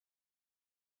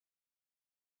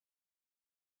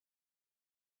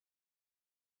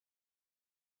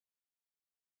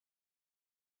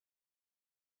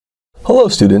Hello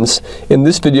students, in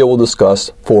this video we'll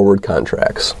discuss forward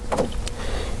contracts.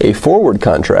 A forward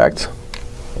contract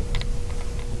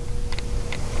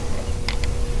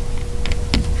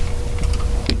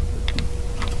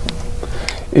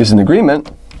is an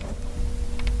agreement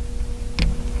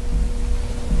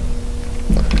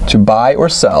to buy or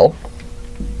sell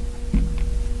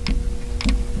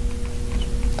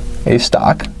a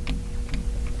stock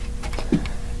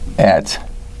at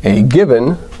a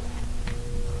given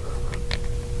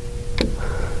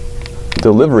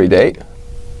delivery date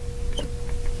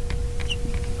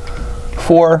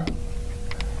for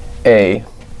a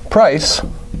price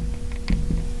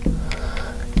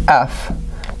F,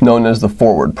 known as the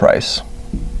forward price.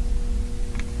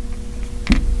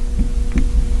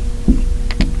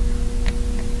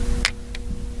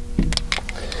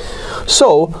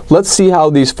 So let's see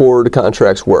how these forward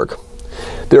contracts work.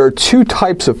 There are two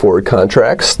types of forward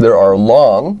contracts. There are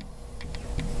long,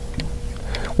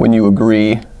 when you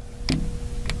agree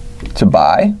to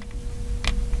buy,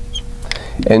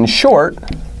 and short,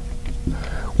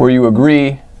 where you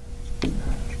agree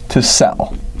to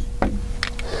sell.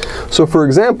 So for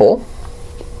example,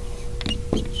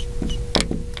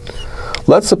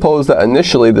 let's suppose that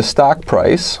initially the stock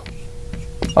price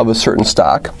of a certain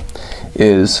stock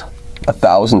is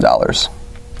 $1,000.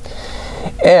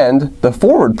 And the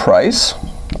forward price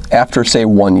after, say,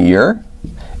 1 year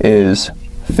is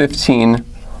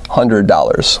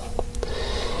 $1,500.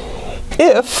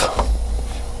 If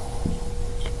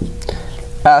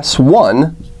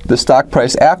S1, the stock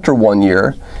price after 1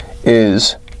 year,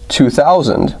 is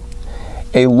 $2,000,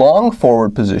 a long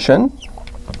forward position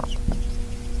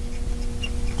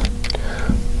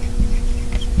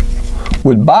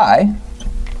would buy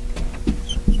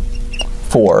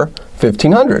for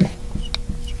 $1,500.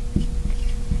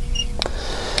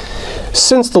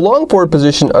 Since the long forward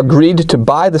position agreed to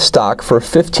buy the stock for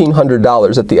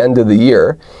 $1,500 at the end of the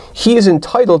year, he is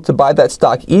entitled to buy that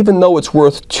stock even though it's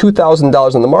worth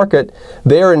 $2,000 in the market.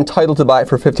 They are entitled to buy it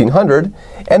for $1,500,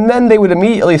 and then they would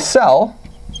immediately sell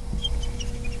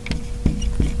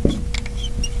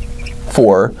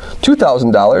for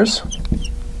 $2,000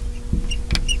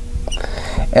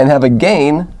 and have a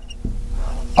gain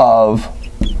of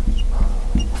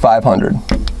 $500.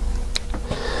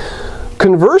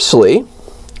 Conversely,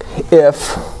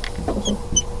 if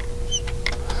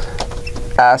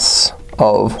S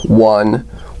of 1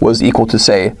 was equal to,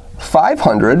 say,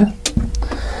 500,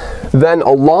 then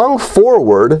a long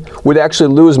forward would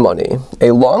actually lose money.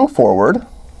 A long forward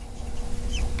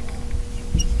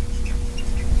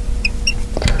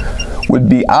would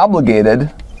be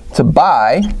obligated to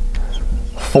buy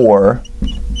for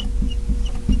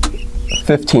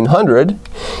 $1,500,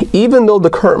 even though the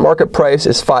current market price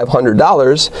is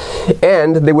 $500,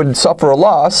 and they would suffer a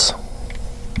loss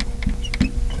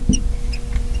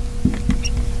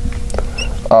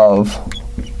of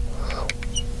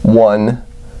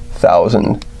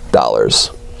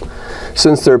 $1,000.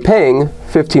 Since they're paying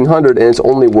 $1,500 and it's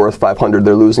only worth $500,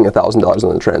 they're losing $1,000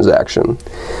 on the transaction.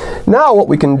 Now what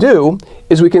we can do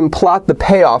is we can plot the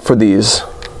payoff for these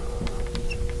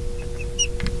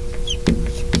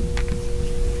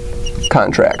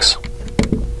contracts.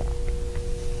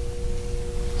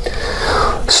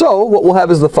 So what we'll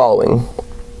have is the following.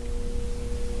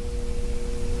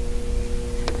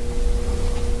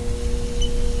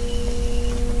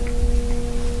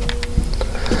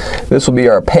 This will be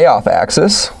our payoff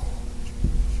axis,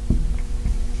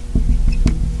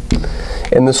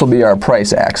 and this will be our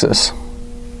price axis.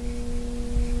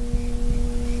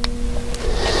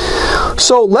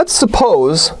 So let's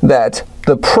suppose that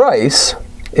the price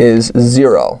is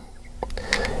 0,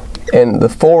 and the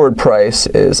forward price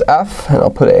is F, and I'll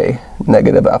put a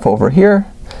negative F over here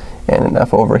and an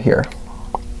F over here.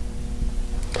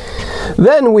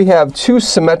 Then we have two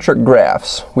symmetric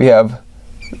graphs. We have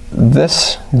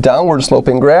this downward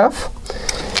sloping graph,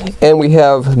 and we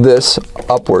have this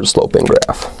upward sloping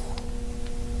graph.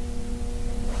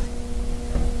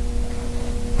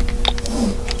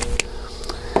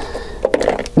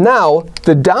 Now,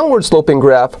 the downward sloping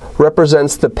graph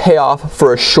represents the payoff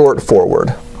for a short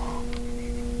forward.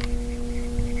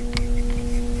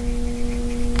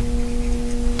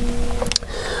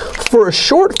 For a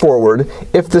short forward,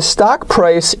 if the stock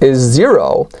price is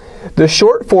 0, the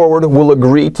short forward will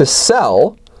agree to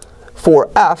sell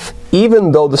for F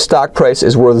even though the stock price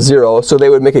is worth 0, so they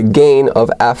would make a gain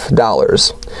of F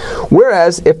dollars.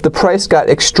 Whereas if the price got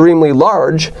extremely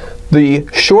large, the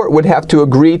short would have to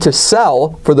agree to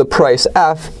sell for the price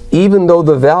F even though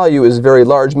the value is very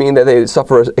large, meaning that they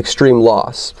suffer extreme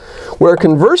loss. Where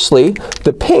conversely,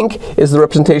 the pink is the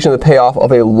representation of the payoff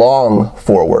of a long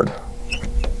forward.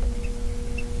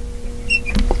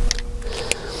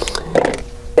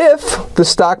 If the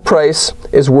stock price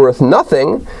is worth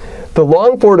nothing, the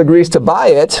long forward agrees to buy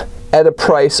it at a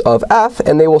price of F,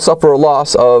 and they will suffer a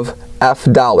loss of F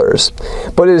dollars.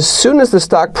 But as soon as the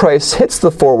stock price hits the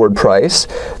forward price,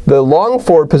 the long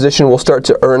forward position will start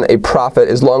to earn a profit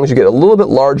as long as you get a little bit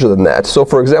larger than that. So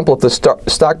for example, if the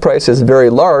stock price is very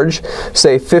large,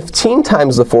 say 15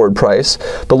 times the forward price,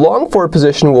 the long forward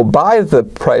position will buy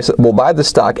the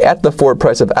stock at the forward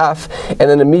price of F and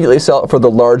then immediately sell it for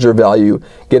the larger value,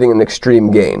 getting an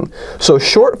extreme gain. So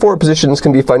short forward positions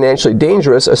can be financially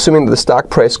dangerous, assuming that the stock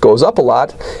price goes up a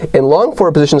lot, and long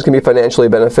forward positions can be financially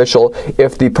beneficial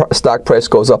if the stock price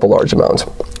goes up a large amount.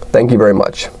 Thank you very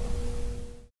much.